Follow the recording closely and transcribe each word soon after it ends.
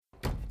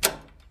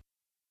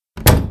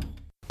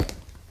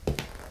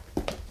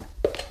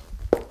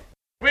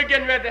we're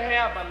getting ready to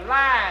have a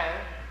live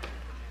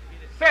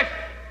session.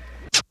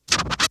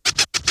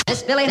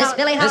 Miss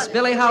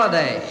Billie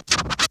Holiday.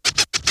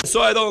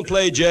 So I don't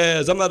play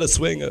jazz. I'm not a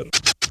swinger.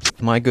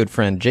 My good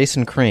friend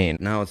Jason Crane.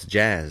 Now it's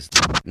jazz.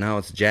 Now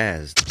it's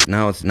jazz.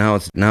 Now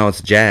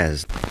it's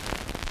jazz.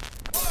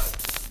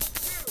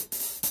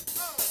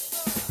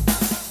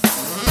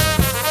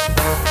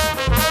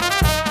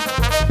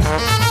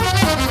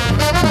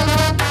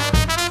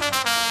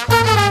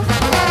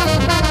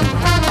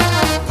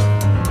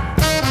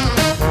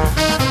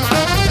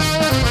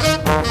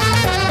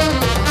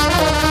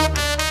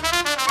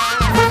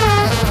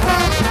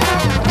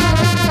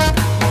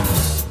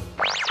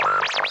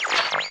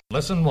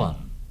 Lesson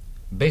 1.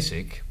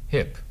 Basic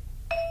Hip.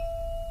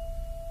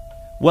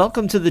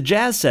 Welcome to the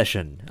Jazz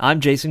Session. I'm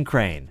Jason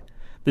Crane.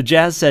 The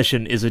Jazz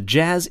Session is a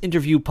jazz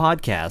interview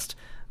podcast.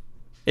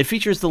 It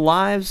features the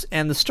lives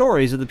and the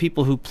stories of the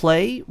people who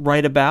play,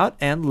 write about,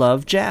 and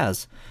love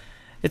jazz.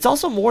 It's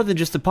also more than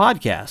just a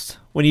podcast.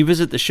 When you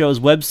visit the show's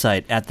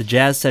website at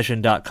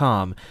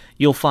thejazzsession.com,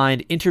 you'll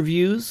find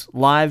interviews,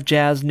 live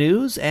jazz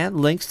news, and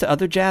links to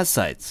other jazz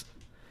sites.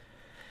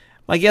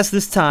 My guest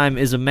this time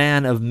is a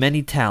man of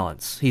many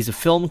talents. He's a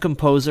film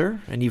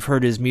composer, and you've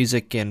heard his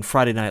music in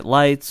Friday Night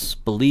Lights,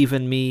 Believe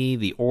in Me,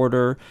 The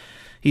Order.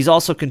 He's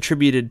also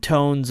contributed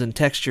tones and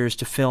textures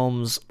to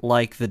films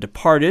like The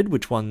Departed,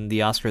 which won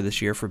the Oscar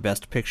this year for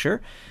Best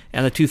Picture,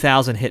 and the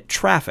 2000 hit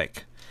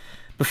Traffic.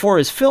 Before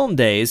his film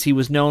days, he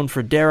was known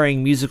for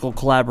daring musical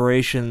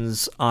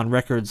collaborations on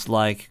records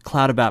like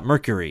Cloud About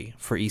Mercury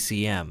for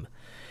ECM.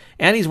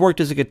 And he's worked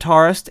as a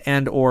guitarist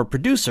and or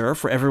producer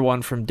for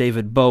everyone from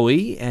David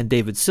Bowie and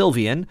David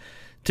Sylvian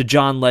to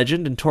John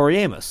Legend and Tori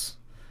Amos.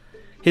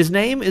 His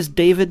name is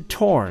David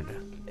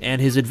Torn,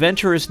 and his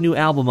adventurous new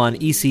album on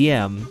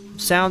ECM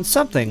sounds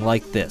something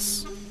like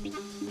this.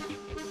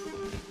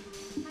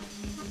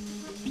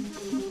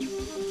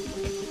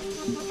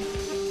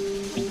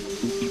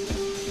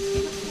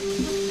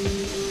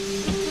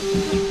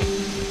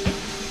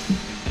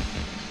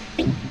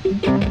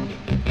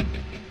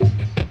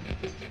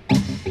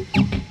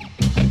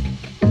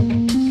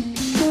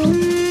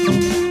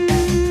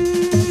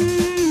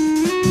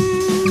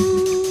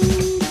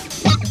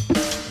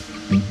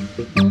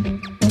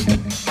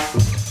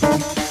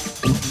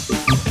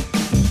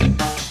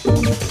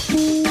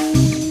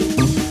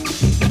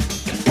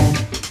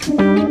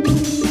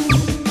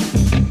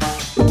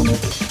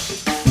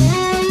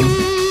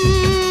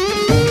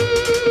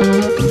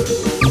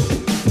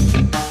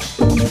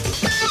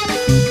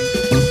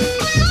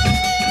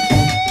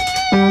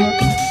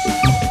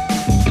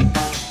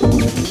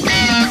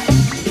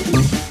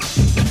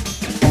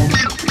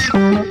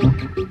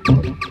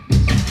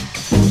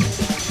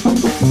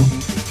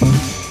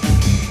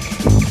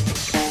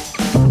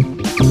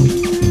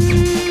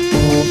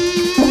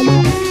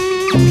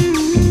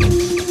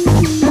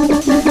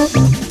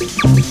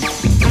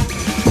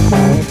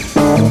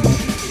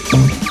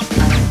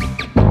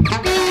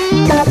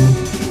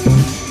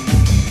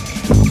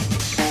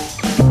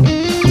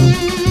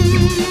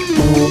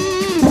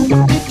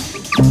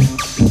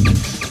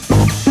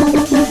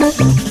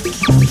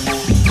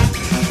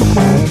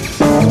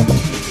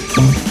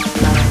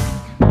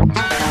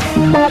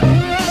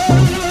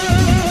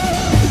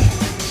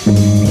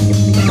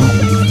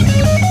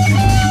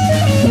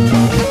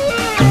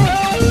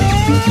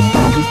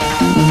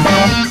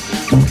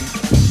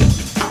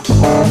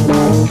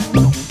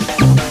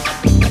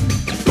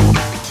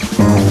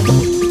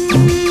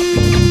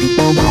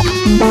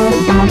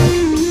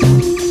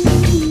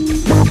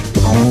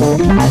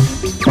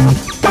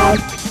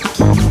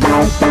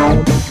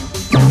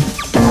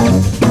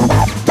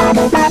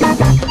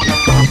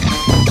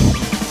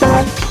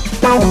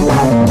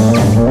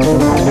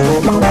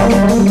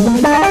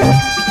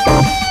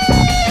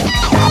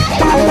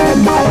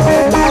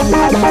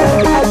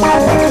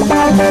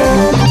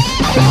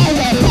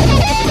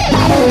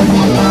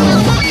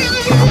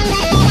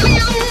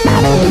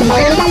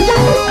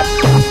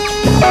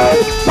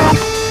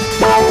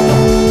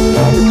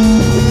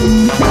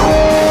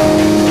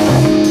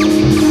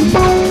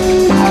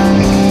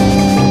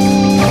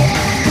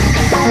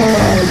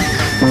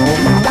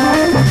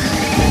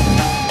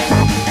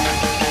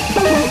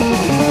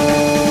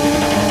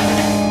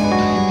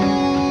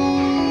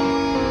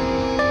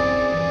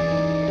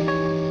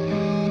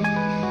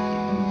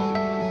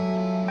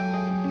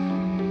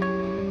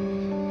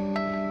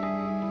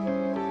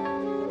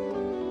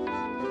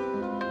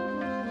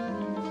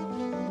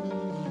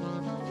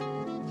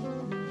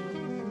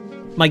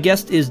 My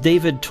guest is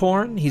David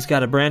Torn. He's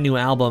got a brand new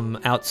album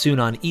out soon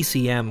on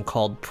ECM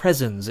called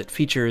Presens. It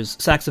features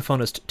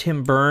saxophonist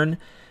Tim Byrne,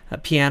 a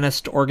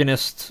pianist,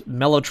 organist,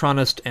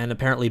 mellotronist, and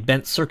apparently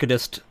bent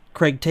circuitist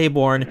Craig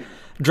Taborn,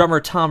 drummer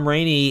Tom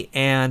Rainey,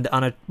 and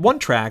on one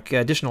track,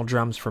 additional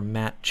drums from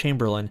Matt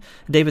Chamberlain.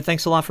 David,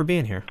 thanks a lot for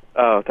being here.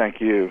 Oh, thank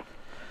you.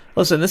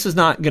 Listen, this is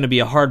not going to be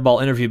a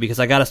hardball interview because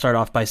I got to start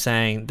off by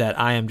saying that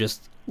I am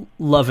just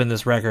loving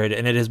this record,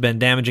 and it has been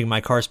damaging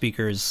my car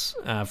speakers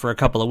for a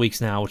couple of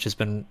weeks now, which has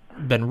been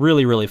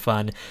really, really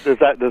fun. Does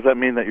that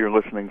mean that you're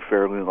listening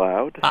fairly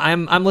loud?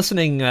 I'm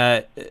listening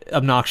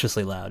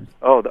obnoxiously loud.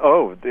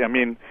 Oh, I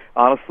mean,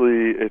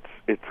 honestly,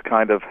 it's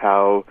kind of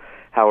how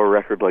a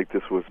record like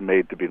this was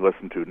made to be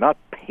listened to. Not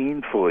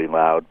painfully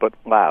loud, but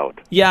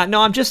loud. Yeah,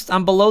 no,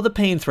 I'm below the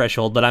pain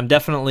threshold, but I'm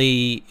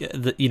definitely,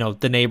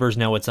 the neighbors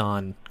know it's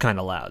on kind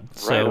of loud.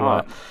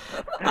 So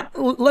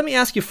let me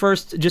ask you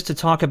first, just to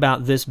talk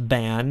about this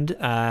band,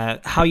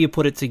 how you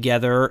put it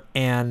together,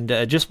 and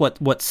just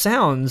what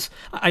sounds.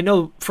 I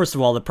know, first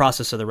of all, the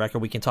process of the record,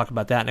 we can talk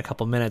about that in a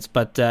couple minutes,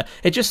 but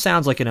it just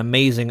sounds like an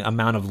amazing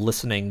amount of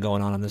listening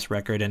going on this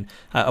record, and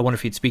I wonder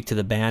if you'd speak to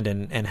the band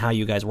and how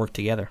you guys work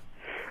together.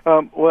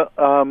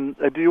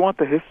 Do you want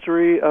the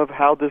history of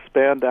how this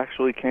band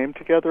actually came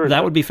together?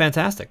 That would be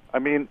fantastic. I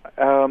mean,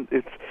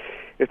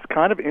 it's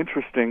kind of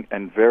interesting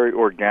and very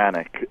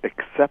organic,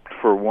 except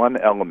for one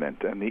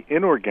element, and the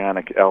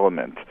inorganic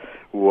element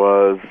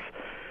was,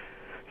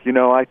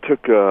 I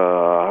took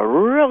a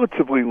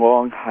relatively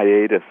long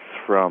hiatus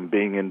from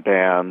being in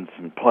bands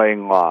and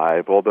playing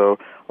live, although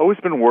I've always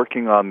been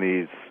working on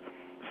these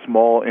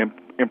small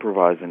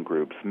improvising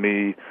groups,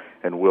 me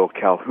and Will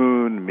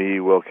Calhoun,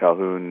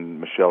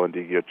 Michelle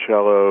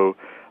Indigio-Cello,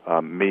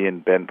 me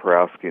and Ben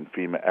Porowski and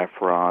Fima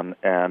Efron,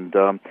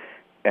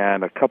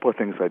 and a couple of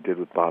things I did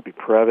with Bobby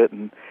Previtt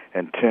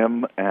and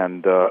Tim,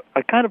 and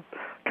I kind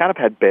of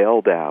had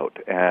bailed out,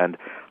 and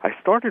I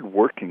started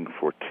working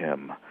for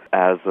Tim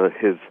as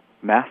his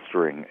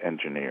mastering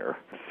engineer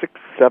 6,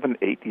 7,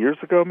 8 years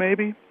ago,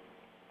 maybe.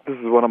 This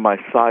is one of my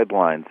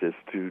sidelines, is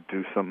to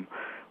do some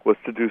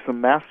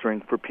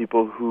mastering for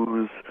people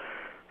who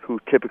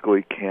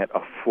typically can't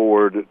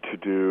afford to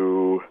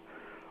do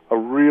a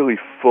really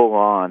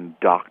full-on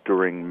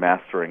doctoring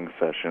mastering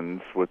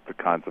sessions with the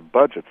kinds of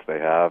budgets they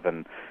have.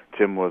 And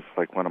Tim was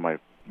like one of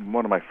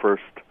my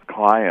first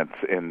clients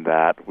in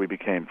that. We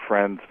became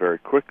friends very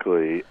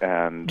quickly.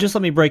 And just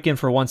let me break in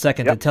for 1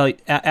 second. Yep. To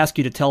ask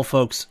you to tell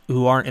folks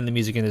who aren't in the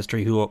music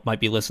industry, who might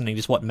be listening,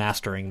 just what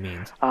mastering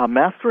means.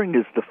 Mastering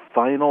is the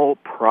final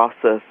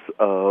process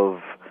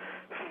of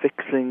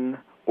fixing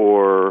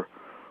or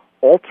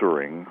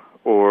altering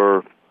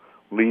or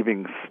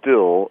leaving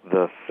still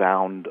the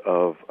sound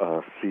of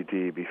a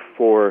CD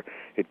before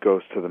it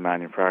goes to the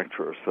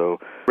manufacturer.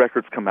 So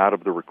records come out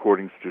of the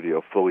recording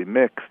studio fully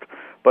mixed,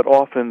 but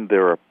often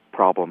there are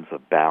problems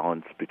of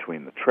balance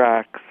between the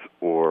tracks,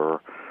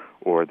 or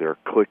there are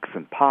clicks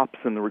and pops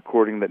in the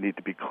recording that need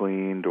to be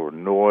cleaned, or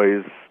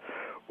noise,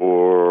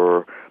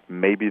 or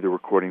maybe the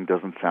recording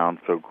doesn't sound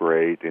so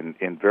great.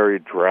 In very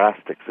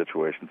drastic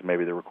situations,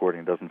 maybe the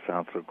recording doesn't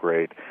sound so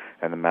great,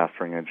 and the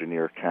mastering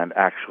engineer can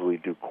actually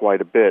do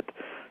quite a bit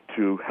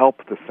to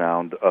help the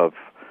sound of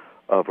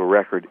a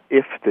record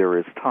if there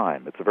is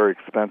time. It's a very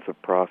expensive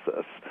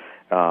process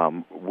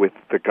with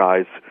the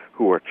guys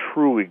who are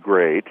truly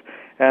great,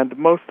 and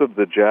most of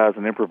the jazz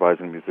and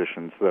improvising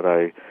musicians that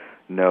I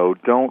know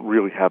don't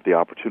really have the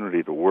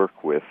opportunity to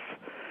work with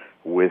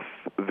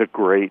the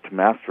great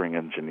mastering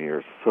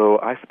engineers. So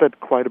I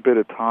spent quite a bit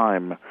of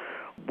time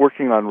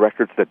working on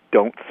records that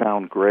don't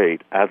sound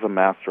great as a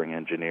mastering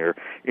engineer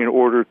in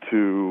order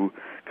to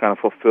kind of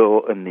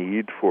fulfill a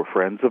need for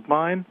friends of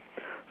mine.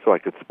 So I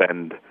could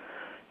spend,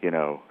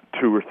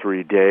 2 or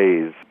 3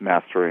 days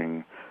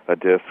mastering a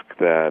disc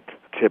that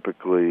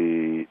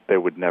typically they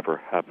would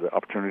never have the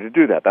opportunity to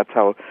do that. That's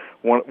how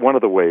one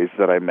of the ways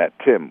that I met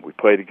Tim. We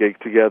played a gig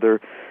together.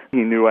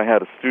 He knew I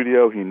had a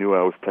studio. He knew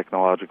I was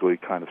technologically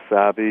kind of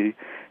savvy,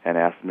 and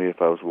asked me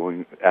if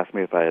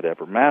I had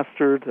ever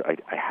mastered.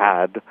 I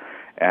had,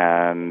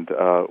 and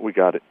we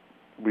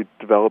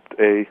developed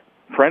a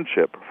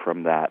friendship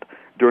from that.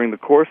 During the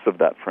course of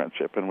that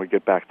friendship, and we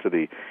get back to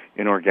the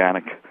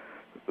inorganic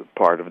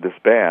part of this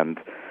band,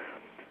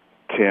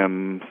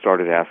 Tim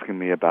started asking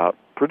me about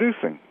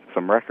producing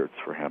some records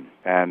for him,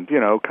 and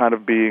kind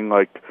of being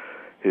like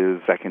his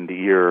second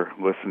ear,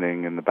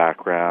 listening in the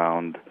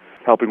background,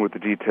 helping with the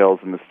details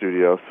in the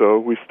studio. So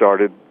we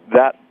started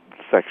that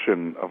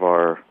section of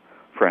our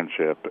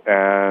friendship,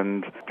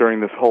 and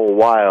during this whole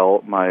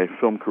while, my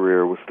film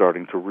career was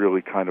starting to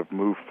really kind of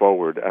move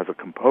forward as a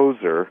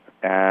composer,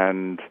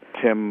 and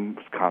Tim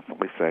was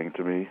constantly saying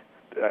to me,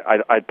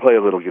 I'd play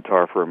a little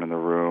guitar for him in the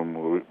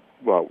room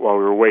while we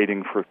were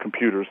waiting for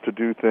computers to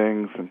do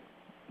things, and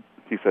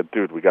he said,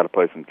 dude, we got to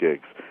play some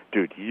gigs.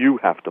 Dude, you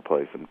have to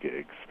play some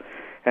gigs.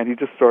 And he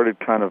just started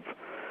kind of,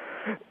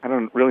 I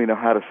don't really know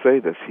how to say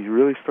this, he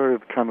really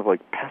started kind of like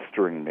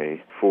pestering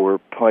me for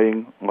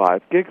playing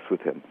live gigs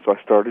with him. So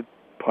I started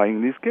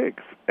playing these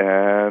gigs.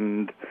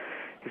 And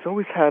he's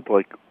always had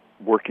like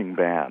working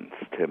bands,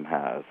 Tim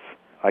has.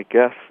 I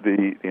guess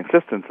the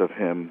insistence of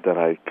him that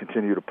I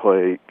continue to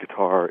play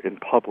guitar in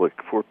public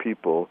for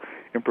people,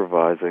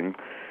 improvising,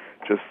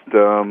 just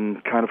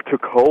kind of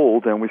took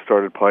hold, and we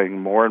started playing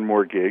more and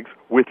more gigs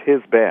with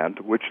his band,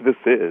 which this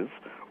is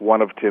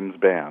one of Tim's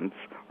bands,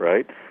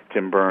 right?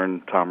 Tim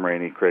Byrne, Tom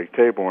Rainey, Craig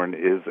Taborn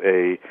is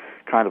a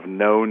kind of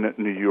known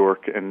New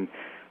York and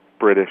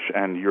British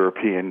and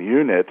European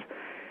unit,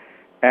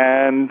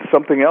 And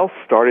something else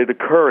started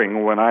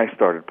occurring when I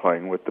started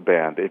playing with the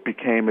band. It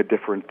became a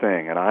different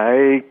thing, and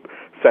I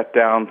sat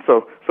down.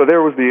 So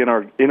there was the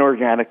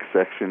inorganic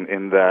section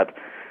in that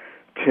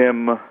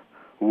Tim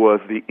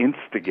was the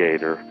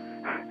instigator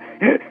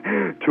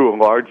to a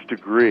large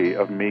degree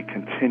of me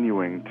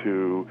continuing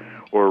to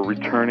or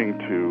returning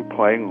to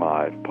playing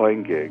live,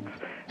 playing gigs,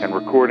 and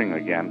recording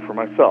again for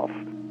myself.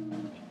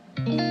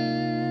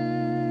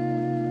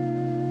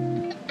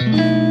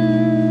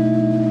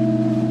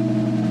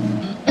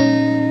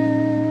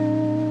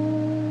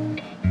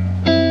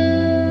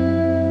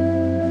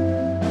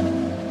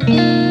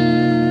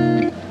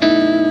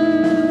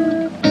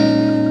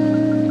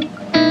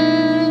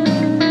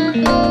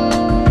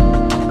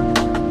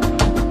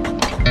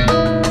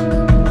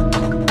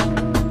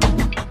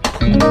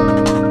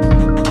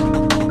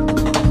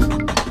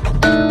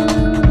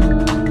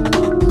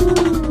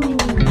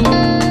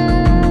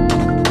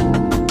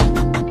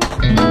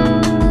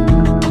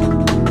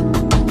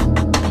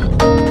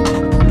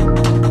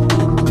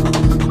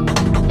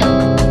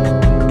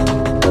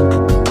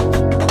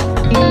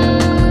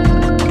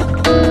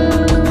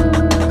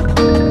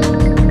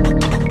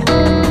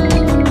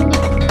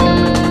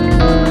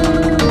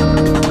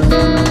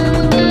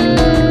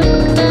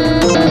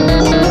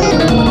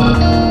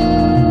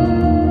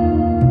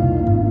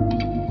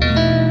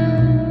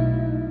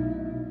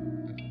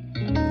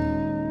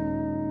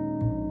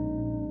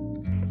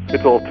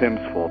 It's all Tim's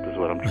fault, is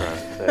what I'm trying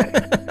to say.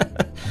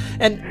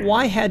 And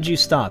why had you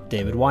stopped,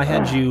 David? Why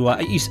had you?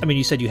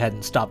 You said you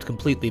hadn't stopped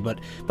completely,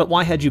 but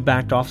why had you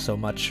backed off so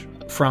much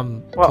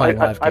from playing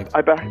live gigs?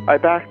 I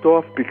backed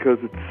off because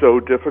it's so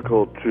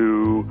difficult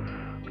to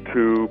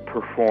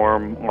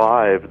perform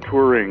live.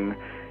 Touring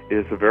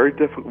is a very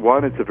difficult.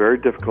 One, it's a very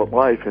difficult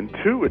life, and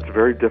two, it's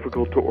very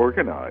difficult to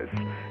organize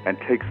and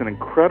takes an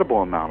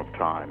incredible amount of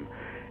time.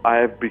 I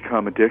have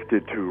become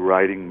addicted to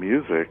writing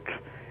music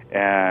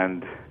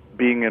and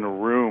being in a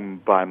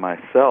room by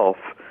myself,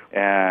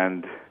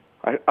 and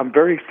I'm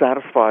very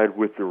satisfied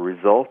with the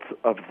results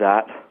of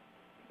that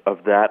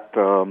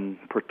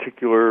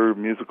particular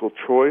musical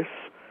choice,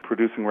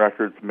 producing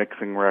records,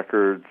 mixing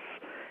records,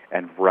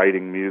 and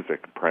writing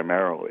music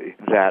primarily,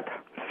 that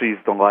sees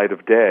the light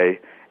of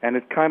day, and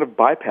it kind of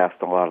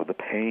bypassed a lot of the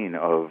pain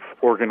of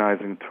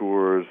organizing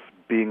tours,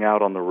 being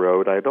out on the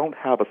road. I don't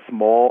have a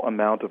small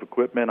amount of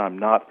equipment. I'm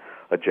not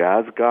a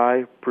jazz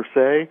guy per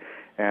se,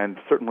 and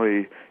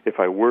certainly if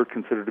I were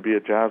considered to be a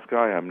jazz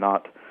guy, I'm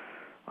not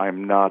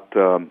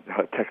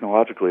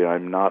technologically,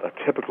 I'm not a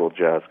typical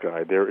jazz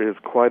guy. There is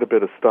quite a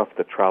bit of stuff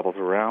that travels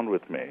around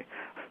with me.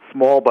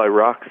 Small by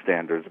rock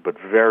standards, but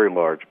very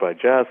large by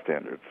jazz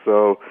standards.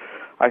 So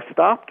I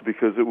stopped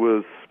because it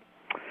was,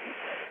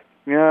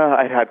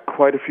 I had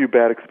quite a few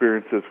bad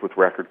experiences with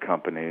record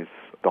companies.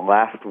 The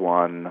last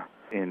one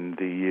in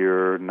the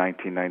year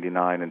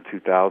 1999 and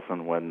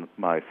 2000, when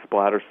my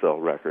Splatter Cell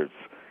records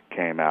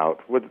came out,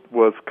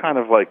 was kind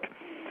of like,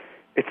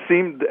 it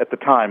seemed at the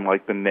time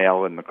like the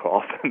nail in the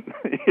coffin,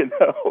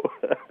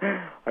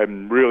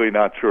 I'm really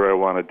not sure I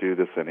want to do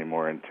this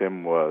anymore, and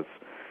Tim was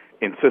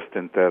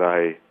insistent that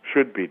I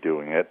should be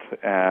doing it.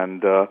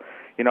 And,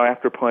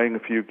 after playing a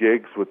few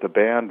gigs with the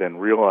band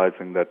and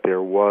realizing that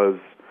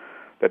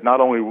that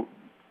not only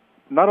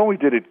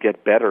did it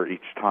get better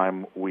each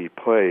time we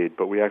played,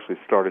 but we actually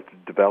started to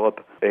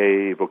develop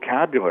a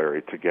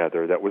vocabulary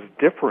together that was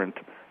different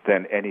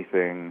than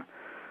anything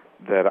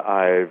that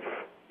I've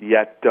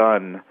yet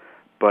done,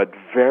 but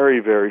very,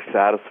 very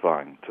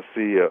satisfying to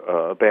see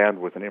a band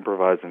with an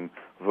improvising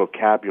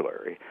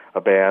vocabulary,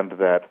 a band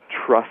that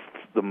trusts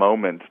the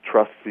moment,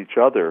 trusts each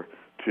other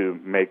to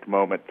make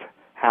moment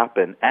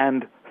happen,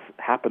 and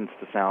happens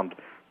to sound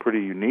pretty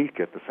unique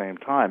at the same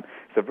time.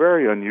 It's a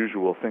very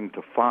unusual thing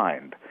to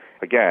find.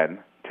 Again,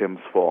 Tim's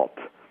fault.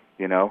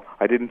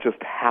 I didn't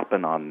just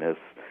happen on this.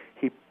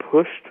 He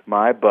pushed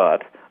my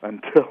butt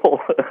until,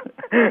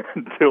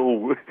 and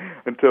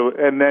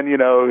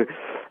then,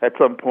 at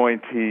some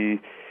point he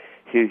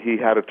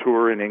had a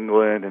tour in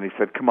England, and he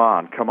said, come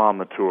on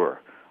the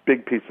tour.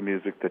 Big piece of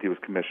music that he was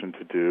commissioned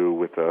to do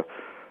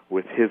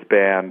with his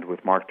band,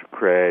 with Mark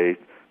Ducray,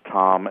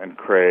 Tom and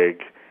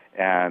Craig,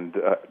 and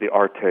the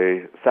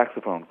Arte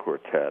Saxophone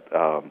Quartet,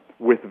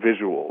 with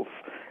visuals.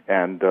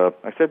 And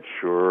I said,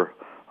 sure,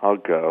 I'll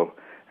go.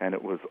 And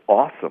it was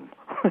awesome.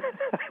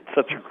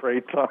 Such a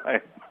great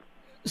time.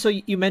 So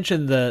you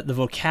mentioned the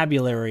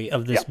vocabulary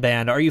of this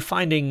band. Are you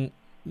finding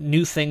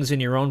new things in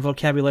your own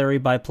vocabulary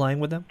by playing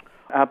with them?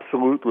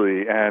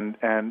 Absolutely. And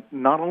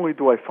not only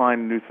do I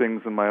find new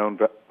things in my own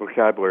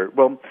vocabulary,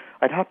 well,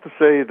 I'd have to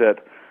say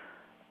that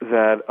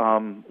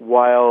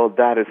while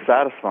that is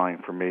satisfying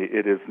for me,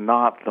 it is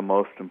not the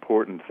most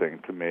important thing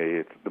to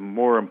me. The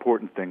more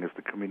important thing is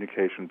the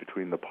communication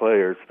between the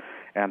players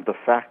and the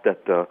fact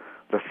that the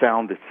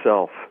sound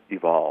itself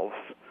evolves.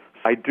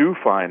 I do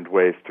find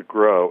ways to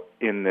grow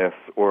in this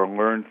or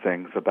learn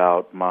things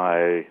about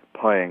my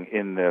playing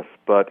in this,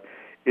 but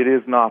it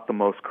is not the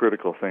most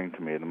critical thing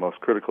to me. The most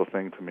critical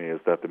thing to me is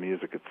that the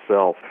music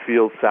itself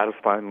feels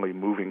satisfyingly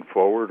moving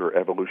forward or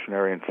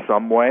evolutionary in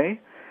some way,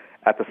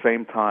 at the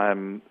same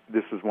time,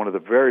 this is one of the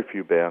very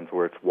few bands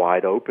where it's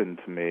wide open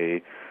to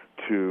me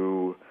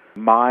to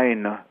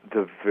mine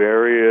the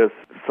various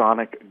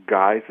sonic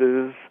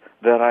guises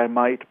that I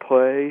might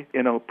play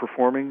in a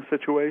performing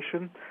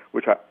situation,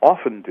 which I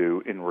often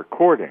do in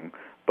recording,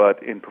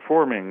 but in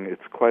performing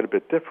it's quite a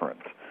bit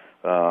different.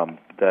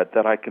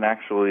 That I can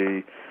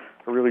actually,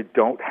 I really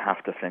don't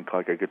have to think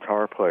like a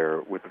guitar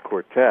player with the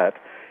quartet,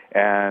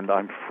 and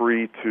I'm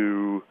free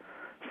to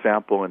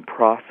sample and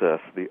process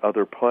the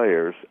other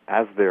players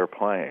as they're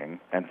playing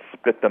and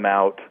spit them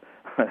out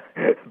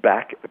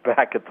back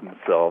at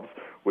themselves,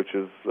 which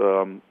is,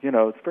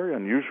 it's very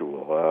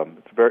unusual.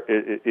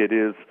 It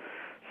is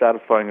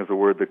satisfying is a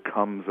word that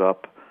comes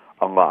up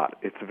a lot.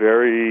 It's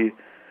very,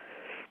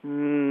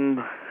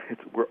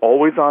 we're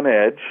always on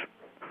edge,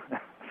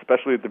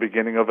 especially at the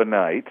beginning of a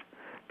night,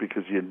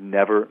 because you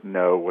never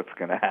know what's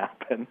going to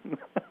happen,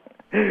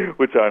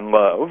 which I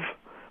love.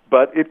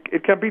 But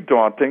it can be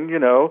daunting,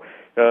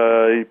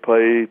 You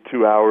play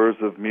 2 hours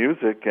of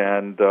music,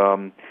 and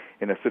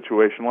in a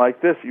situation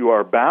like this, you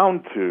are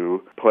bound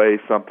to play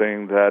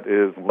something that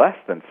is less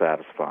than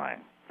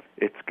satisfying.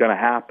 It's going to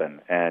happen,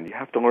 and you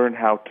have to learn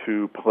how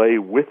to play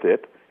with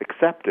it,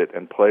 accept it,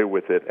 and play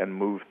with it, and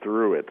move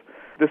through it.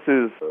 This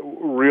is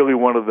really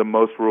one of the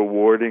most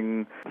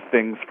rewarding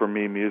things for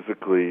me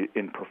musically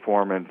in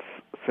performance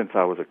since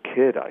I was a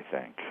kid, I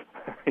think.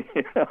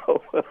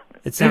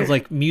 It sounds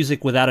like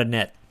music without a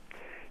net.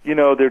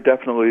 They're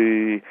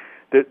definitely...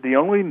 The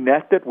only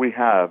net that we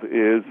have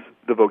is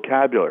the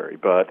vocabulary,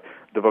 but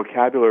the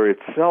vocabulary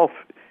itself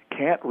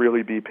can't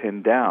really be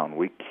pinned down.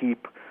 We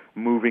keep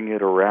moving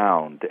it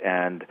around,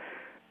 and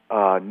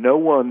no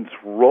one's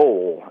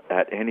role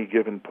at any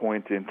given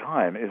point in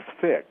time is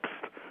fixed.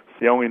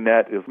 The only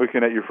net is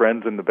looking at your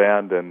friends in the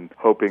band and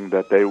hoping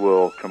that they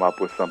will come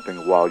up with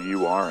something while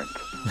you aren't.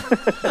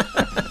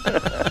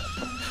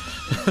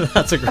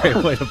 That's a great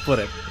way to put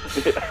it.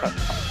 Yeah.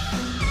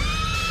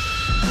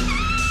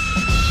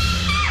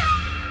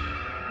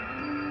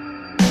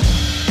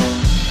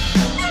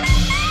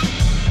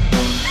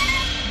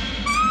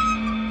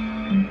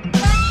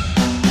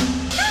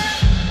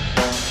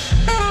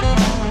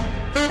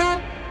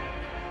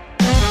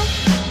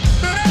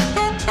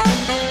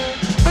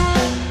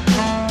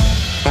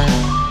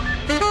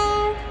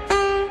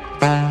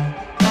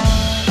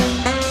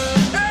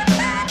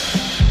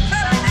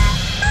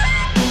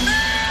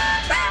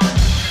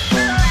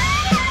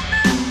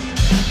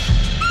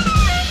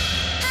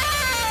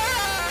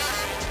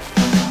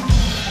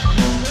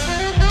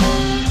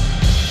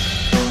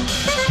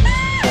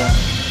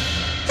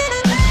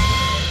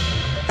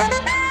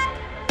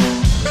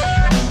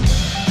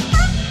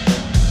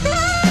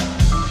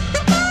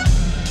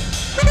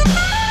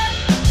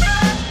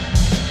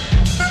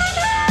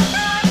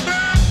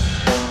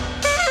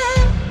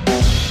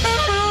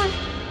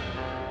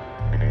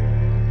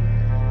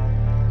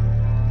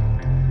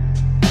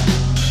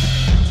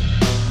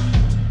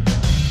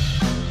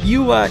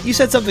 You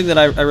said something that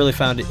I really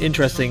found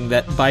interesting,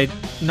 that by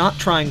not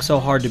trying so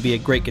hard to be a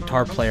great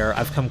guitar player,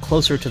 I've come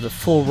closer to the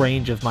full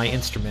range of my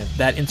instrument,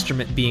 that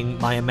instrument being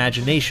my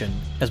imagination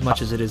as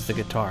much as it is the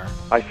guitar.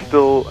 I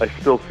still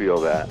feel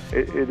that.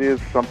 It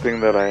is something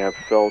that I have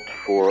felt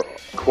for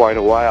quite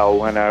a while.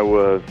 When I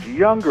was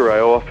younger, I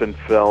often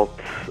felt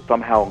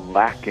somehow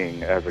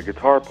lacking as a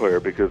guitar player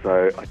because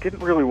I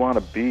didn't really want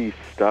to be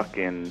stuck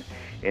in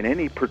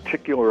any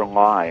particular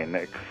line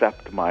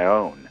except my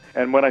own.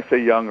 And when I say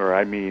younger,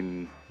 I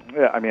mean,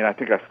 I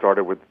think I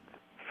started with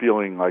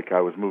feeling like I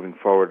was moving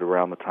forward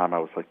around the time I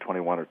was like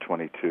 21 or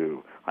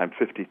 22. I'm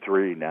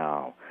 53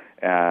 now.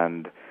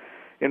 And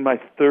in my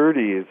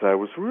 30s, I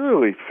was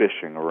really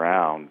fishing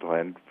around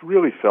and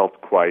really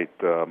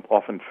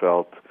often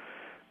felt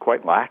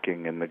quite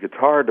lacking in the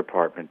guitar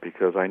department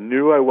because I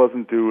knew I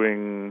wasn't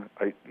doing,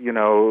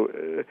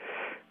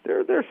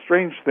 there are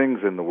strange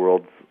things in the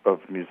world of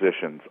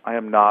musicians. I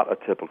am not a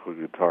typical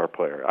guitar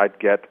player. I'd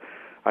get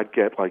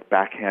like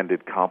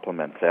backhanded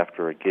compliments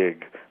after a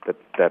gig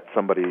that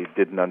somebody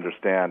didn't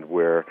understand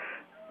what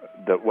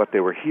they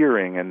were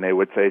hearing, and they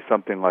would say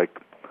something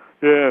like,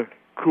 "Yeah,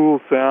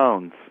 cool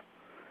sounds,"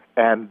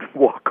 and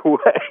walk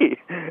away.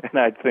 And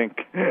I'd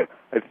think,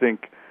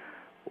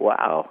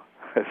 wow,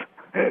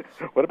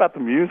 what about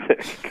the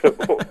music?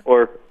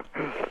 Or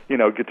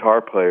guitar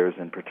players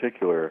in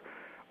particular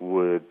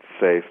would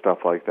say stuff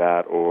like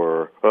that,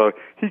 or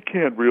he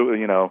can't really,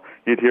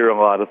 you'd hear a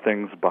lot of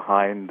things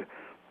behind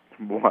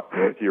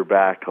your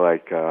back,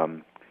 like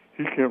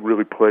he can't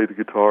really play the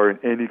guitar in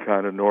any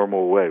kind of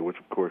normal way, which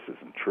of course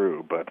isn't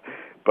true, but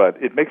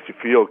it makes you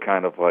feel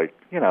kind of like,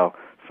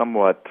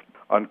 somewhat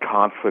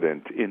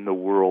unconfident in the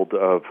world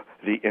of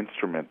the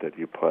instrument that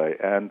you play.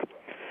 And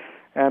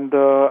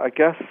I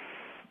guess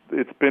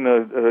it's been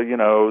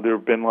there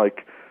have been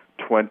like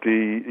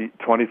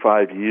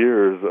 25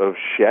 years of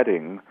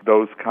shedding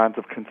those kinds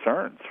of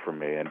concerns for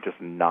me and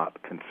just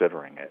not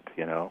considering it,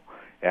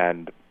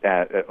 and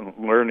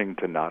learning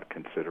to not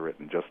consider it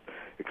and just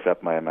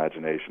accept my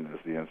imagination as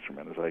the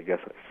instrument, as I guess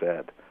I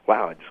said.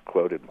 Wow, I just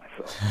quoted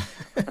myself.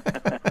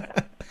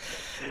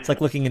 It's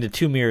like looking into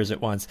two mirrors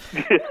at once.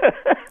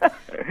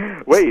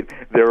 Wait,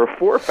 there are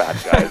 4 fat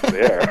guys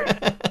there.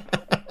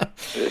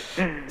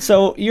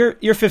 So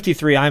you're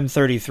 53, I'm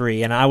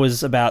 33, and I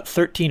was about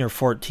 13 or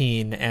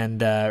 14,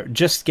 and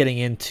just getting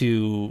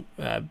into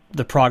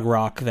the prog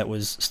rock that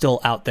was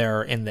still out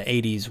there in the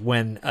 80s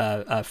when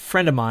a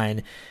friend of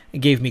mine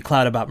gave me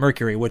Cloud About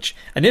Mercury, which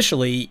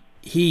initially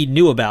he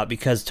knew about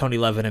because Tony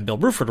Levin and Bill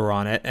Bruford were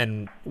on it,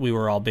 and we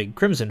were all big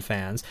Crimson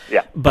fans.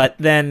 Yeah. But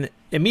then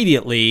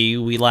immediately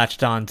we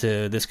latched on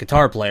to this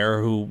guitar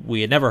player who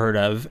we had never heard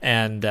of,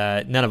 and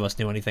none of us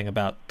knew anything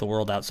about the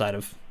world outside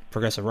of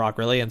progressive rock,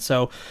 really.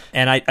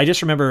 And I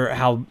just remember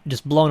how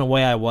just blown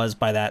away I was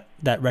by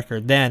that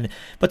record then.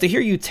 But to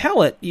hear you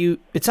tell it,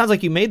 it sounds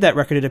like you made that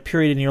record at a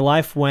period in your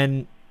life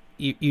when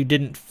you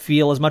didn't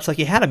feel as much like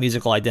you had a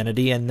musical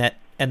identity, and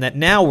that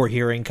now we're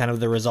hearing kind of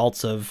the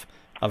results of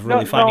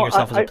really finding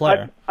yourself as a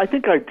player. I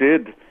think I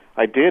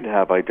did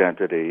have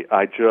identity.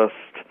 I just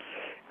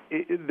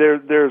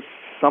there's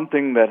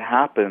something that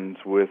happens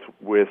with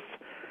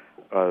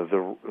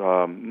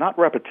the not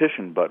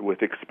repetition, but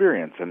with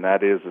experience, and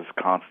that is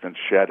constant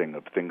shedding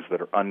of things that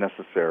are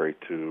unnecessary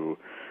to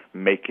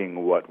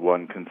making what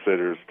one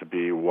considers to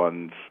be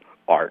one's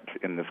art,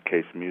 in this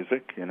case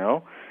music, you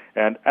know?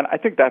 And I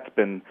think that's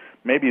been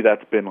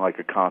like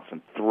a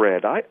constant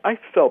thread. I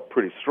felt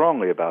pretty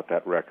strongly about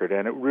that record,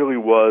 and it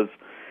was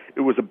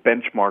a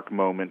benchmark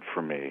moment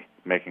for me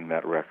making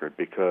that record,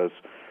 because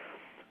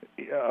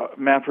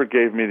Manfred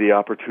gave me the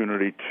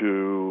opportunity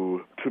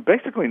to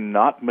basically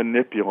not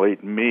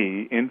manipulate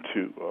me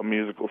into a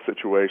musical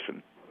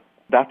situation.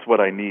 That's what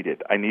I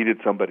needed. I needed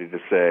somebody to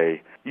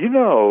say,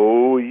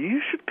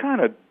 you should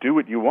kind of do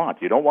what you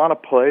want. You don't want to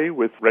play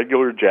with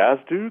regular jazz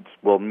dudes?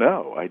 Well,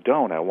 no, I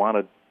don't. I want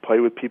to play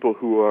with people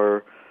who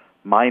are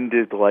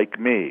minded like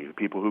me,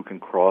 people who can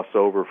cross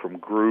over from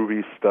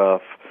groovy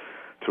stuff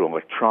to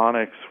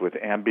electronics with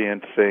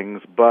ambient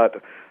things,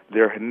 but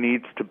there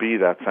needs to be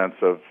that sense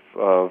of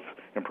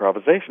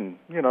improvisation.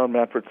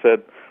 Manfred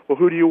said, well,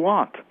 who do you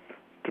want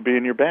to be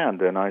in your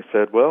band? And I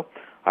said, well,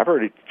 I've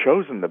already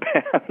chosen the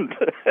band,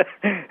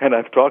 and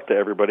I've talked to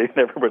everybody, and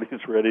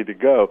everybody's ready to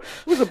go.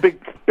 It was a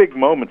big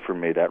moment for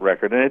me, that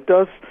record, and it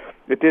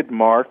did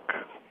mark,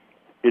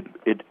 it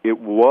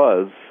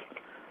was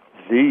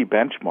the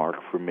benchmark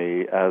for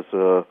me as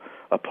a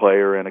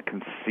player and a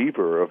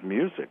conceiver of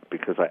music,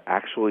 because I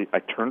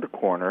turned a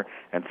corner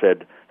and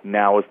said,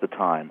 now is the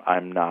time.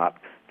 I'm not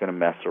going to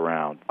mess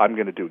around. I'm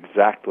going to do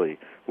exactly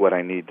what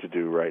I need to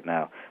do right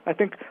now. I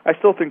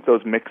still think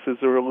those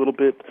mixes are a little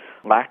bit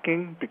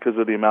lacking because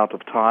of the amount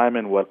of time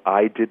and what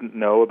I didn't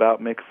know about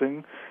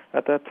mixing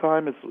at that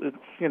time. It's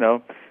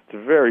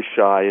very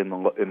shy in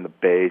the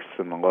bass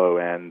and the low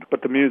end,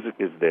 but the music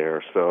is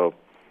there. So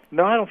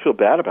no, I don't feel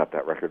bad about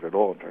that record at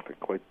all. In fact, I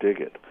quite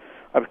dig it.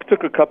 I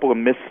took a couple of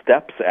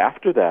missteps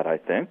after that, I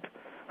think.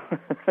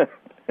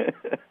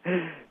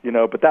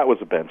 But that was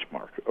a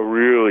benchmark, a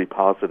really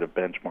positive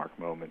benchmark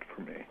moment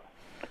for me.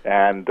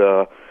 And,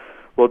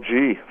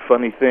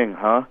 funny thing,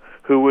 huh?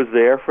 Who was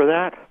there for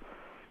that?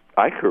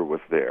 Iker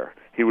was there.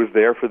 He was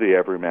there for the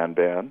Everyman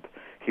Band.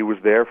 He was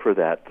there for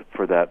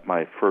that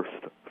my first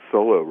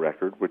solo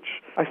record,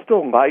 which I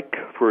still like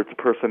for its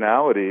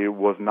personality. It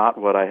was not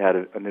what I had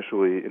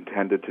initially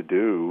intended to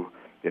do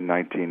in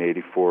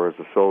 1984 as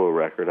a solo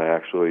record.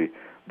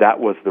 That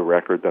was the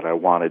record that I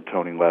wanted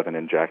Tony Levin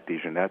and Jack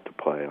DeJohnette to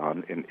play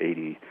on in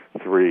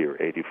 83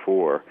 or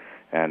 84,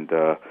 and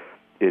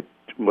it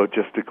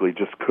logistically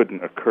just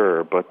couldn't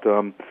occur. But,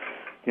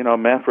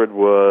 Manfred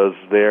was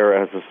there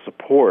as a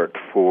support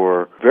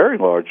for very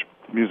large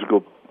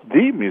musical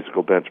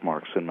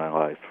benchmarks in my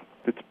life.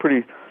 It's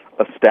pretty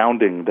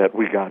astounding that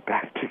we got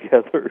back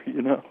together,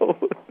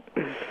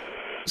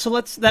 So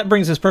that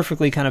brings us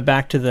perfectly kind of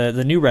back to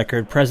the new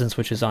record, Presence,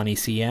 which is on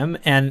ECM.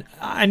 And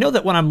I know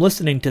that when I'm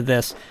listening to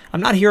this,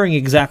 I'm not hearing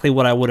exactly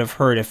what I would have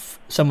heard if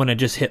someone had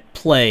just hit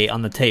play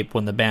on the tape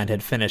when the band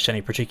had finished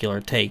any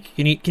particular take.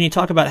 Can you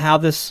talk about how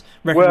this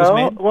record was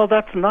made? Well,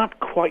 that's not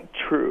quite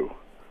true.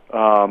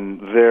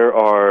 There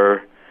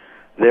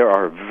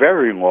are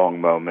very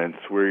long moments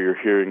where you're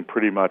hearing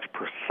pretty much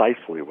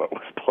precisely what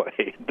was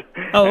played.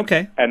 Oh,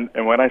 okay. And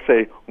when I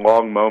say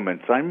long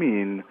moments, I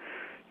mean,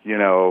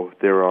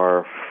 there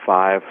are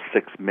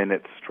 5-6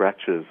 minute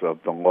stretches of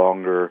the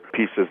longer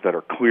pieces that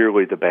are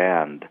clearly the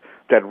band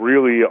that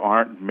really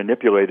aren't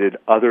manipulated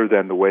other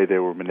than the way they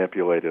were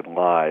manipulated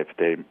live.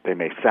 They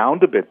may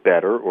sound a bit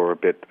better or a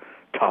bit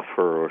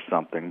tougher or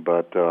something,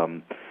 but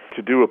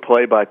to do a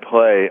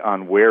play-by-play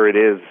on where it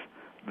is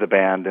the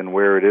band and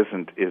where it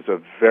isn't is a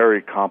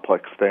very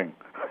complex thing.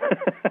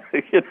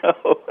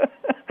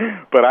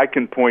 But I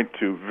can point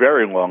to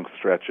very long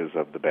stretches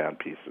of the band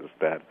pieces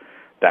that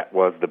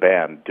was the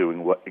band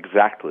doing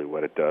exactly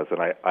what it does,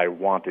 and I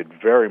wanted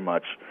very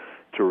much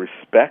to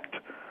respect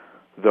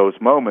those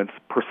moments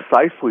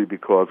precisely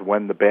because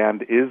when the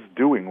band is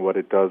doing what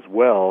it does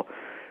well,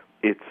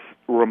 it's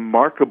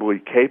remarkably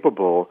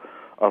capable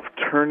of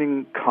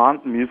turning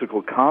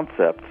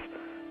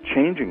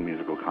changing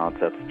musical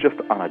concepts just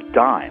on a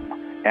dime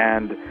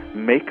and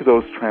make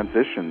those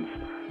transitions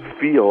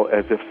feel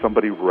as if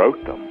somebody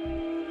wrote them.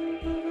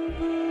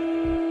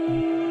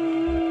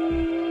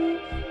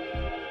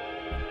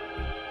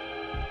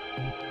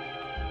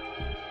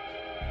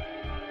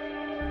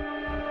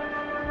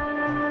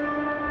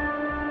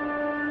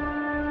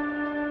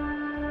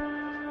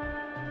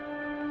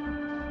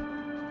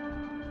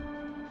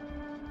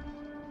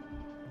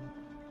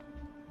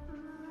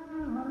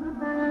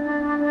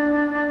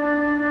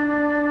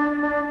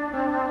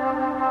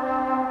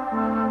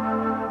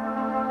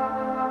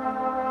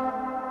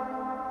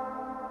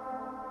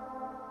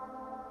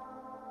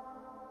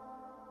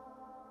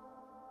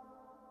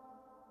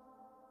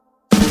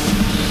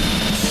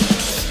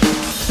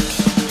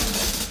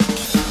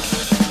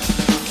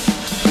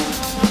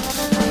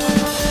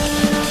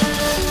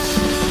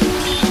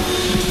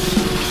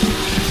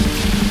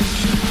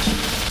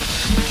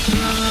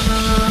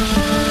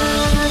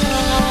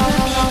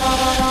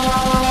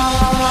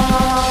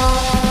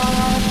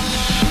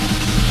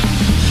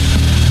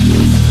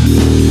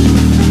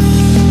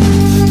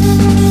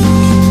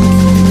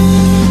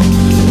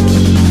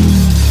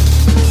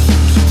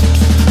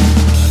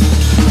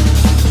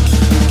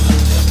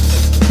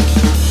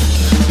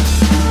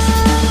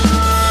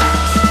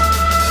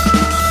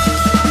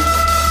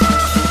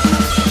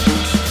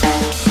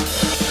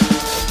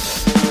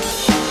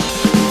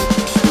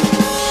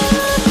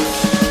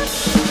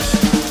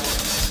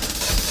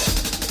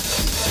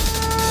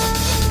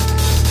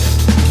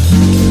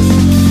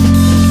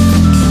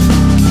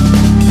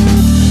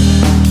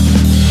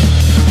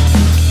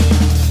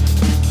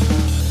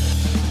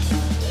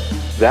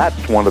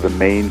 That's one of the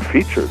main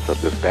features of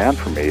this band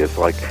for me, is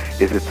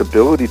its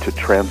ability to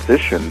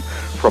transition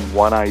from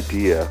one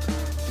idea,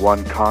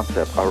 one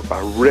concept,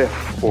 a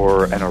riff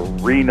or an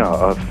arena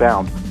of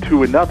sound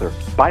to another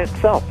by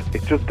itself.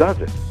 It just does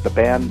it. The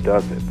band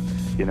does it,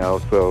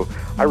 so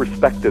I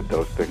respected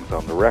those things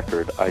on the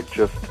record. I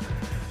just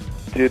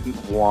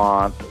didn't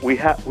want... We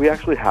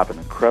actually have an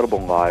incredible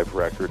live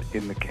record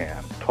in the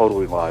can,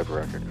 totally live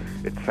record.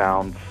 It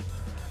sounds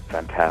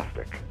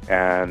fantastic.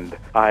 And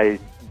I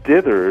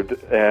dithered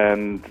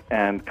and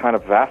kind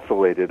of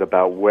vacillated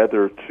about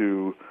whether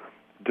to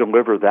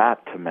deliver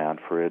that to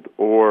Manfred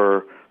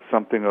or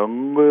something a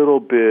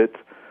little bit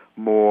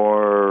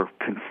more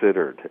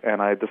considered.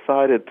 And I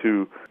decided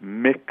to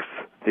mix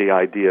the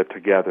idea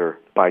together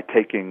by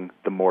taking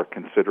the more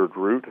considered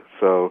route.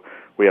 So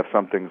we have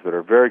some things that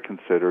are very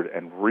considered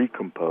and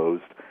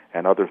recomposed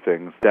and other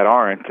things that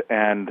aren't,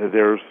 and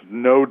there's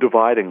no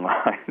dividing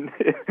line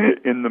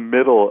in the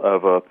middle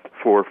of a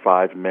 4 or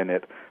 5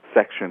 minute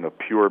section of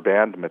pure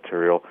band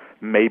material.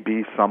 May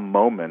be some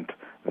moment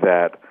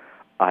that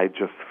I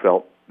just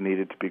felt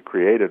needed to be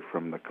created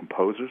from the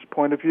composer's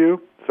point of view,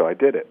 so I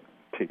did it.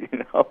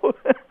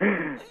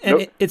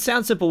 And it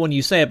sounds simple when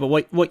you say it, but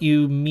what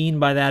you mean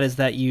by that is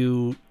that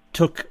you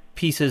took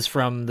pieces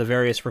from the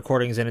various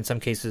recordings and in some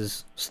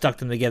cases stuck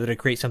them together to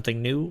create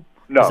something new?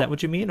 No. Is that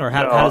what you mean? Or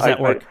how does that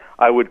work?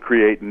 I would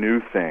create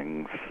new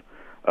things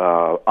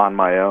on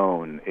my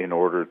own in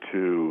order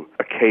to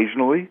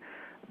occasionally...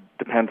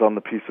 Depends on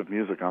the piece of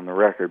music on the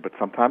record, but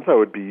sometimes I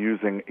would be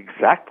using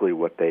exactly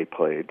what they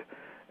played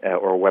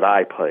or what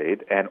I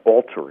played and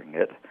altering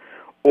it,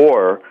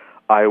 or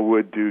I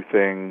would do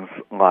things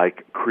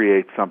like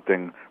create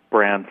something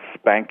brand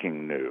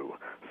spanking new.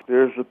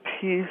 There's a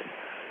piece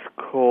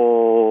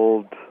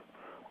called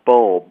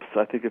Bulbs.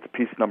 I think it's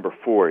piece number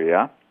 4,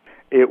 yeah?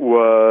 There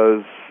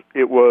were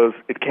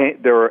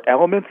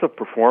elements of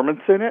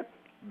performance in it,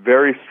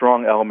 very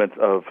strong elements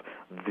of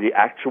the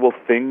actual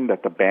thing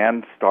that the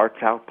band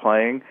starts out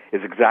playing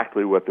is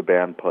exactly what the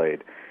band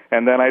played.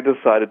 And then I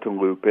decided to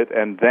loop it,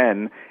 and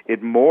then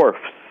it morphs.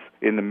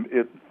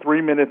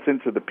 3 minutes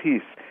into the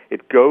piece,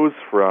 it goes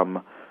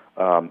from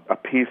a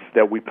piece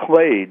that we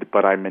played,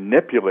 but I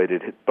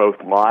manipulated it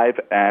both live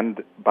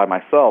and by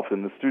myself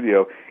in the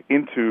studio,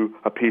 into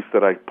a piece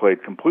that I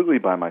played completely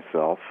by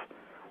myself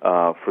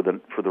for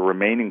the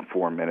remaining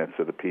 4 minutes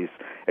of the piece,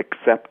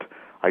 except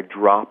I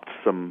dropped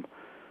some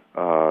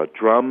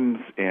drums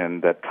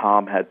in that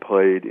Tom had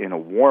played in a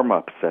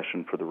warm-up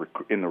session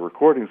in the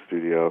recording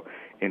studio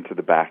into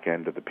the back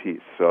end of the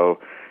piece. So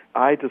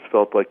I just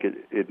felt like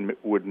it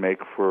would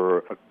make for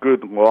a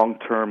good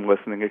long-term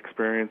listening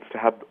experience to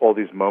have all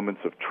these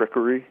moments of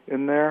trickery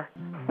in there.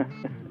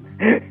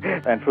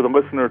 And for the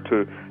listener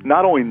to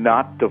not only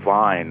not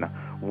divine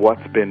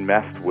what's been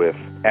messed with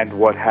and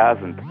what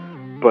hasn't,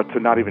 but to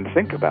not even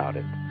think about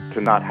it,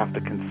 to not have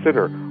to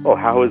consider,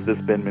 how has this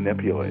been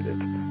manipulated,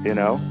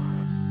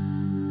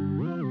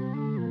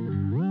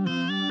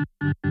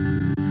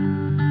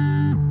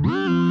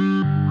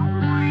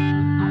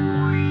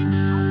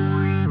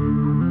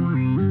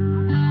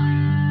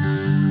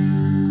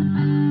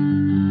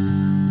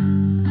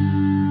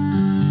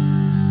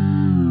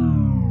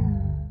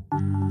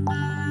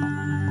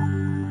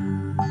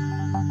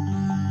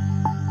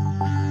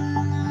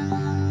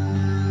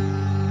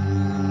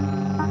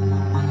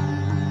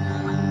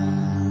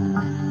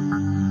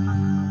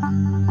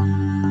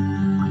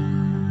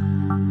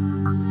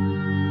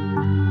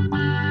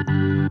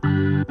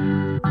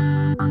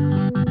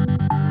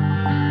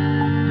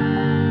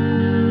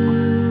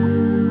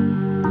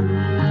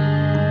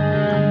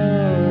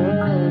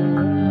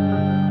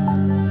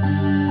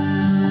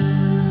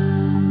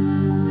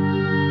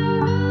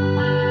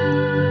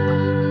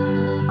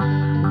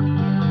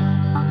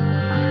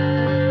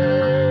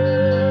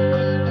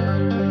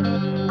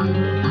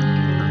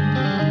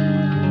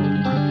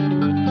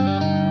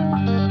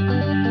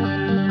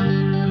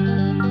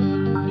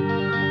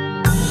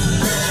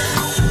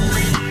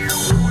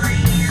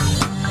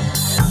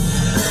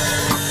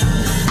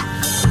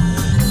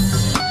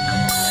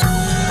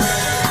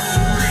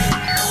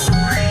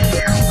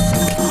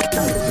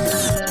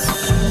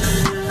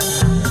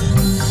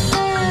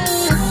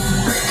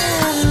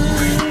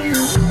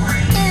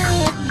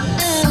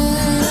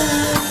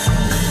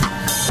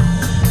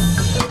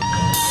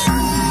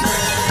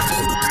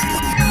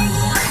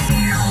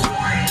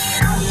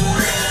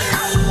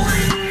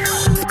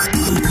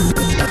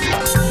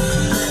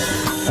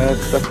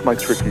 that's my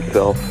tricky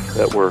self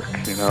at work,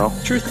 you know.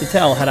 Truth to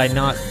tell, had I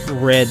not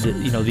read,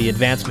 the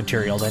advance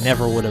materials, I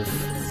never would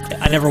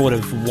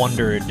have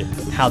wondered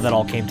how that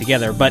all came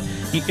together. But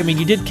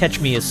you did catch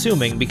me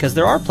assuming, because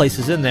there are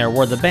places in there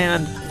where the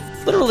band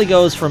literally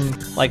goes from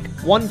like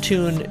one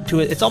tune to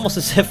it's almost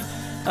as if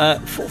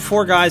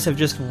four guys have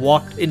just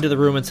walked into the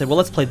room and said, well,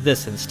 let's play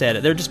this instead.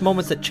 There are just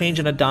moments that change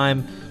on a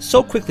dime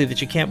so quickly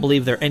that you can't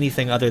believe they're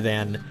anything other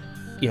than,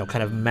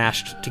 kind of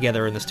mashed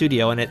together in the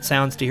studio. And it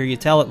sounds, to hear you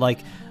tell it, like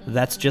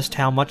that's just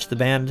how much the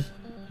band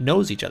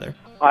knows each other.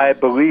 I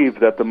believe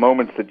that the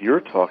moments that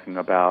you're talking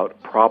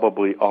about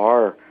probably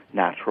are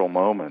natural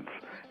moments.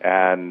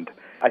 And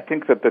I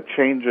think that the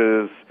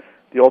changes,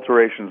 the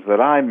alterations that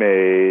I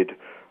made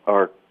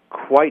are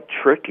quite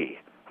tricky.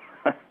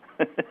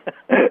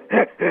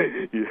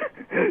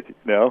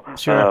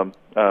 Sure.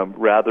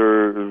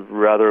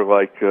 Rather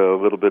like a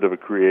little bit of a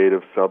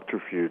creative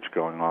subterfuge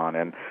going on.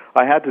 And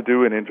I had to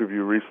do an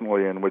interview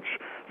recently in which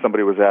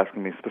somebody was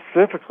asking me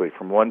specifically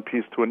from one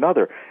piece to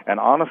another. And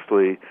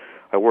honestly,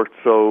 I worked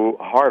so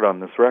hard on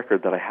this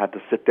record that I had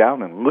to sit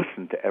down and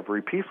listen to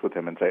every piece with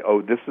him and say,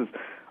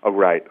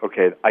 right,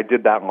 okay, I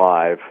did that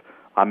live.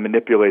 I'm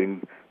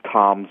manipulating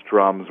Tom's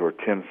drums or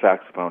Tim's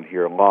saxophone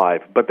here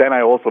live. But then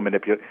I also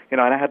manipulate, and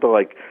I had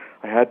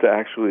to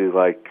actually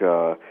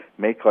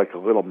make like a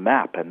little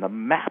map, and the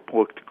map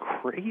looked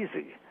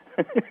crazy.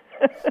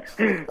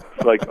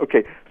 It's like,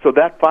 okay, so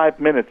that 5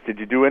 minutes, did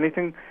you do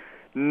anything?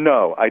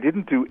 No, I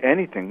didn't do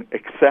anything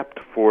except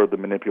for the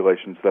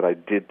manipulations that I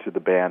did to the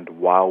band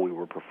while we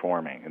were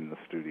performing in the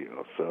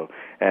studio. So,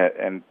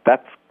 and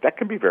that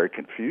can be very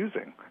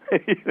confusing,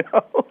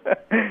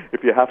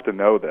 if you have to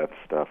know that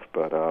stuff.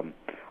 But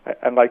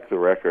I like the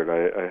record.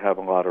 I have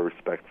a lot of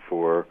respect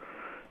for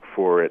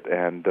it,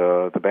 and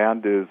the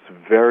band is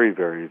very,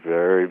 very,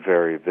 very,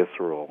 very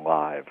visceral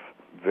live,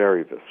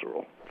 very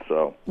visceral.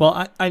 So,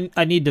 well,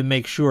 I need to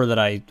make sure that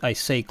I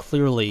say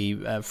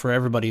clearly for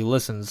everybody who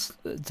listens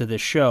to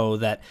this show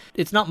that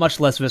it's not much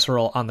less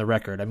visceral on the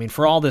record. I mean,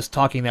 for all this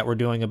talking that we're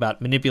doing about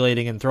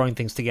manipulating and throwing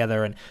things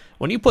together, and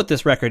when you put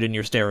this record in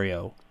your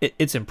stereo,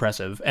 it's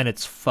impressive, and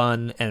it's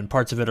fun, and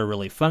parts of it are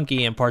really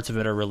funky, and parts of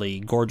it are really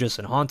gorgeous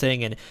and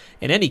haunting, and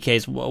in any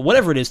case,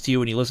 whatever it is to you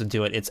when you listen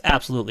to it, it's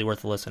absolutely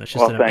worth the listen. It's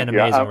just an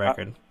amazing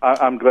record.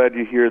 I'm glad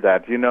you hear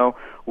that.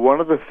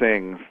 One of the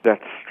things that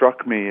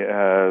struck me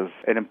as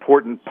an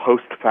important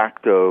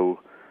post-facto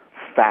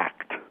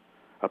fact,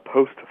 a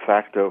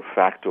post-facto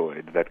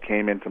factoid that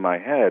came into my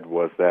head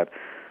was that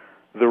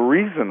the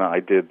reason I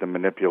did the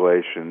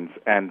manipulations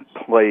and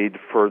played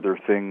further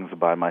things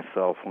by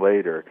myself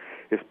later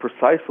is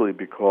precisely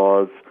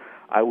because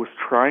I was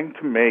trying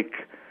to make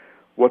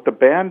what the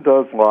band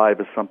does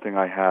live is something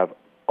I have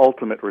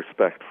ultimate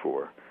respect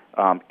for.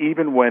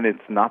 Even when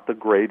it's not the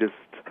greatest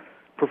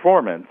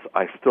performance,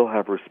 I still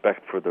have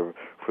respect for the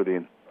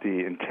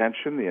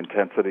intention, the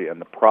intensity,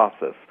 and the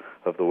process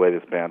of the way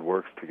this band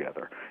works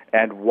together.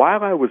 And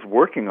while I was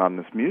working on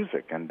this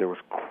music, and there was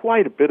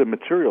quite a bit of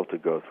material to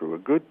go through, a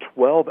good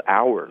 12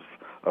 hours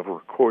of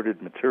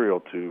recorded material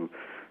to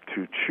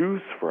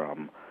choose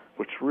from,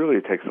 which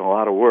really takes a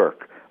lot of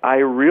work, I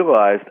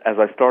realized as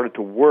I started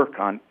to work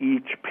on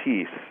each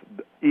piece,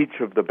 each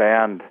of the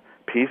band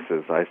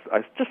pieces, I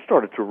just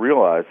started to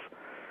realize,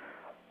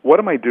 what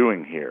am I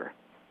doing here?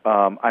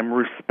 I'm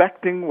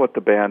respecting what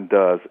the band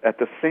does. At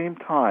the same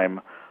time,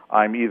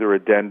 I'm either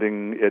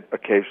addending it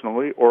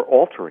occasionally or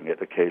altering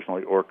it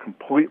occasionally or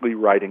completely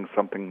writing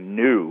something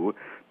new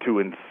to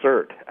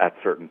insert at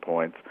certain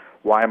points.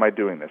 Why am I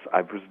doing this?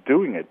 I was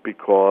doing it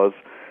because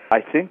I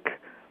think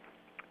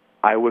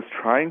I was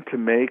trying to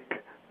make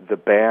the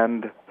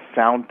band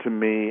sound to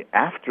me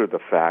after the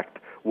fact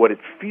what it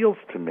feels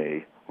to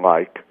me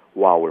like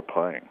while we're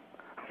playing.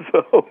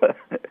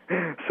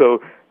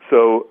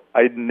 So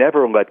I'd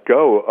never let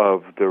go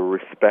of the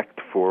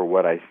respect for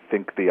what I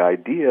think the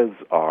ideas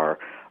are.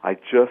 I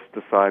just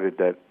decided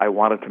that I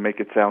wanted to make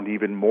it sound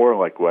even more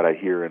like what I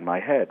hear in my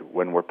head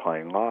when we're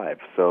playing live.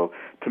 So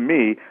to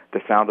me,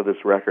 the sound of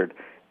this record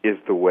is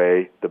the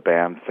way the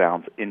band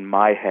sounds in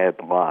my head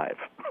live.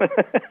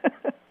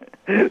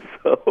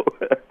 So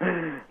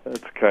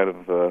that's kind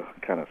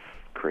of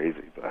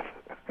crazy, but.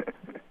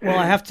 Well,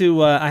 I have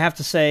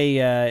to say,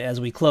 as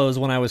we close,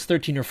 when I was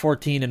 13 or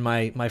 14 in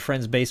my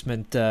friend's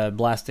basement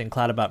blasting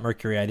Cloud About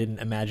Mercury, I didn't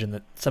imagine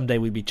that someday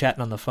we'd be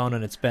chatting on the phone,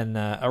 and it's been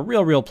a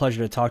real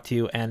pleasure to talk to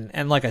you.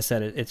 And like I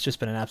said, it's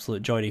just been an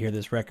absolute joy to hear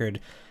this record,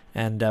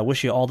 and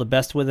wish you all the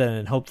best with it,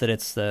 and hope that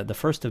it's the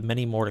first of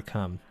many more to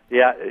come.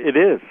 Yeah, it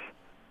is.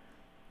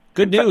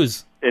 Good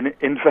news.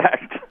 In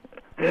fact,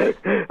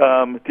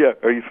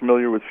 are you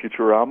familiar with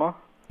Futurama?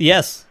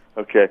 Yes.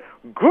 Okay.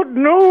 Good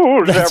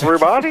news,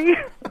 everybody!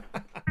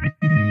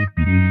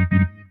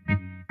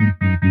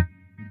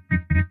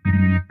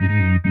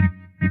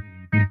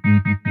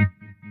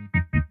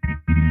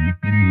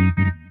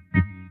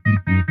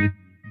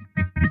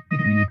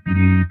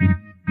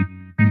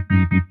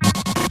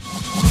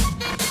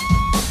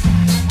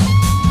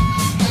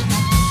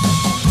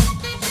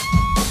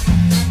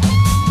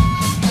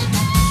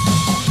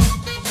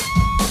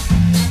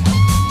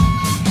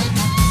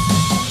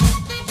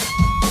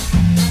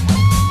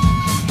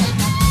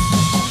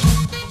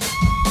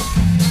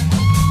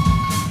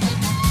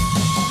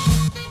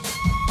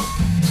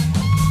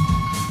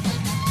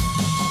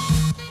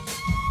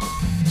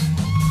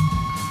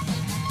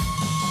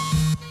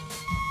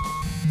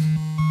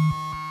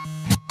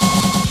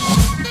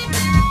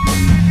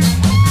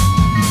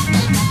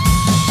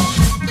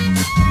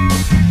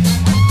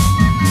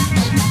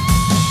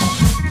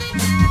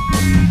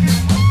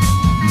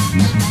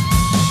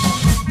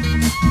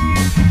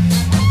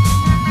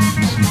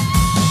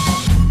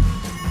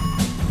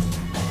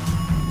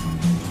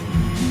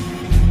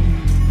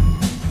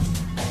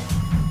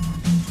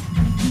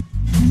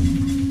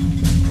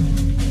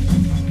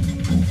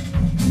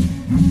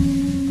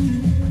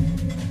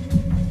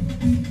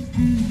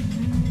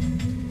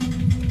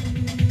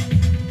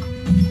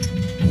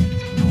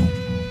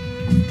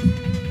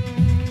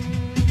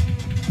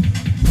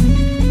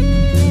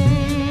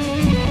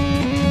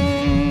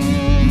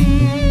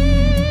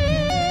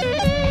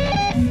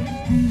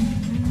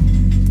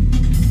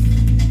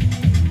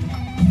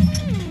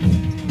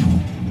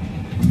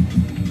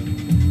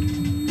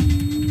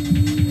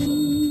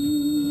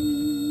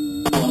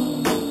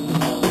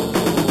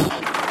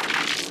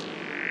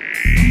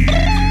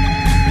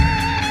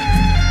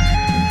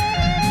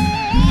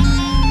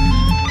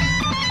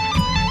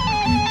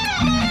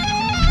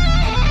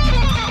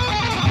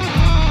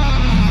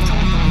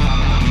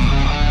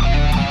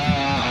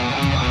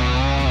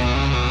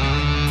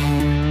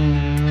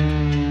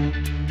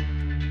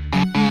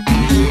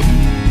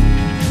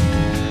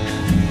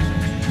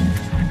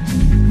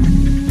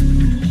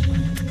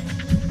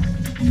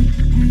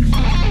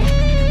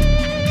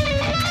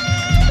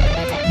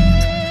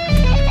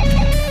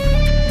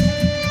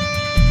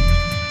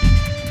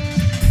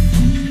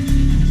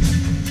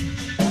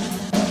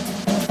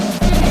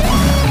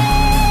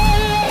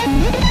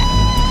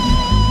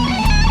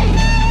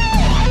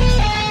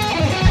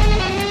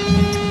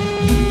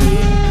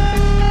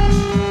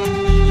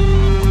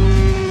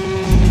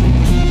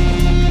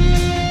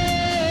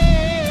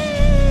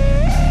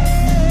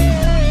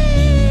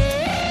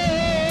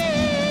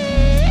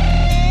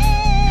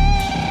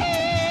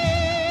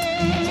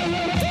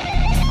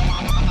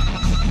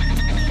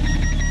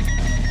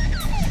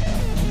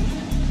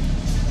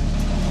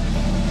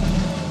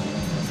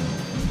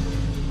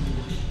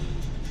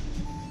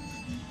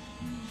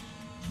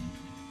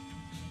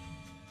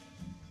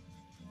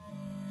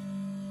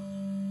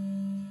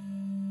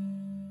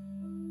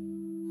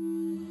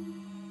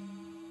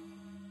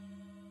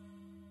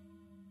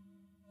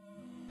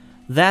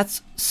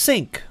 That's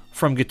Sync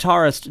from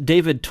guitarist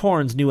David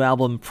Torn's new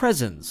album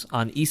Presence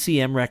on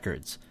ECM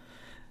Records.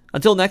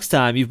 Until next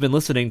time, you've been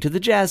listening to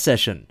The Jazz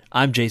Session.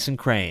 I'm Jason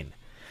Crane.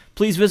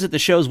 Please visit the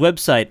show's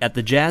website at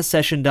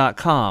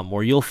thejazzsession.com,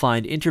 where you'll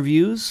find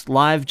interviews,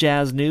 live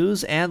jazz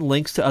news, and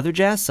links to other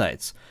jazz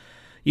sites.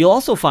 You'll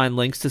also find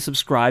links to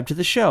subscribe to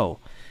the show.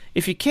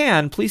 If you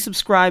can, please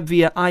subscribe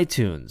via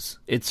iTunes.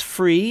 It's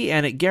free,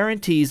 and it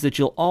guarantees that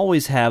you'll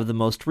always have the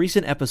most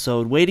recent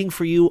episode waiting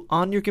for you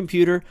on your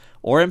computer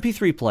or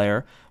MP3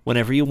 player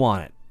whenever you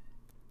want it.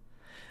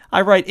 I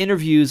write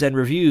interviews and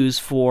reviews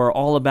for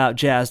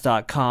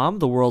allaboutjazz.com,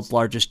 the world's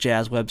largest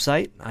jazz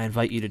website. I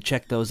invite you to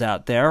check those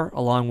out there,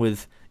 along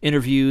with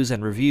interviews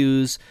and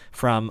reviews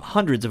from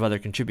hundreds of other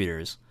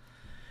contributors.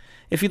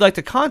 If you'd like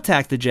to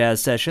contact The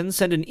Jazz Session,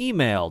 send an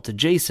email to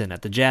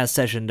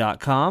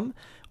jason@thejazzsession.com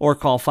or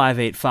call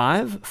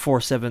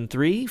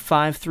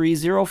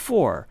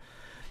 585-473-5304.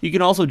 You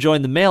can also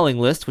join the mailing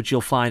list, which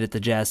you'll find at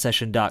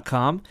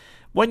thejazzsession.com.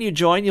 When you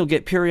join, you'll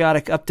get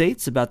periodic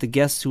updates about the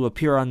guests who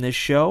appear on this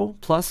show,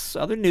 plus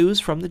other news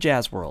from the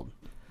jazz world.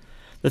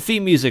 The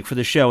theme music for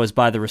the show is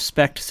by the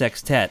Respect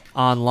Sextet,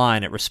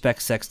 online at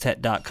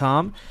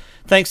respectsextet.com.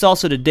 Thanks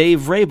also to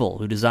Dave Rabel,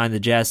 who designed the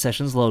Jazz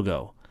Sessions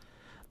logo.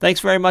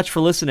 Thanks very much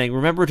for listening.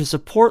 Remember to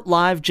support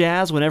live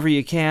jazz whenever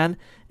you can,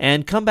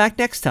 and come back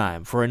next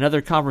time for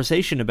another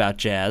conversation about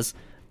jazz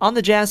on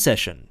The Jazz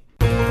Session.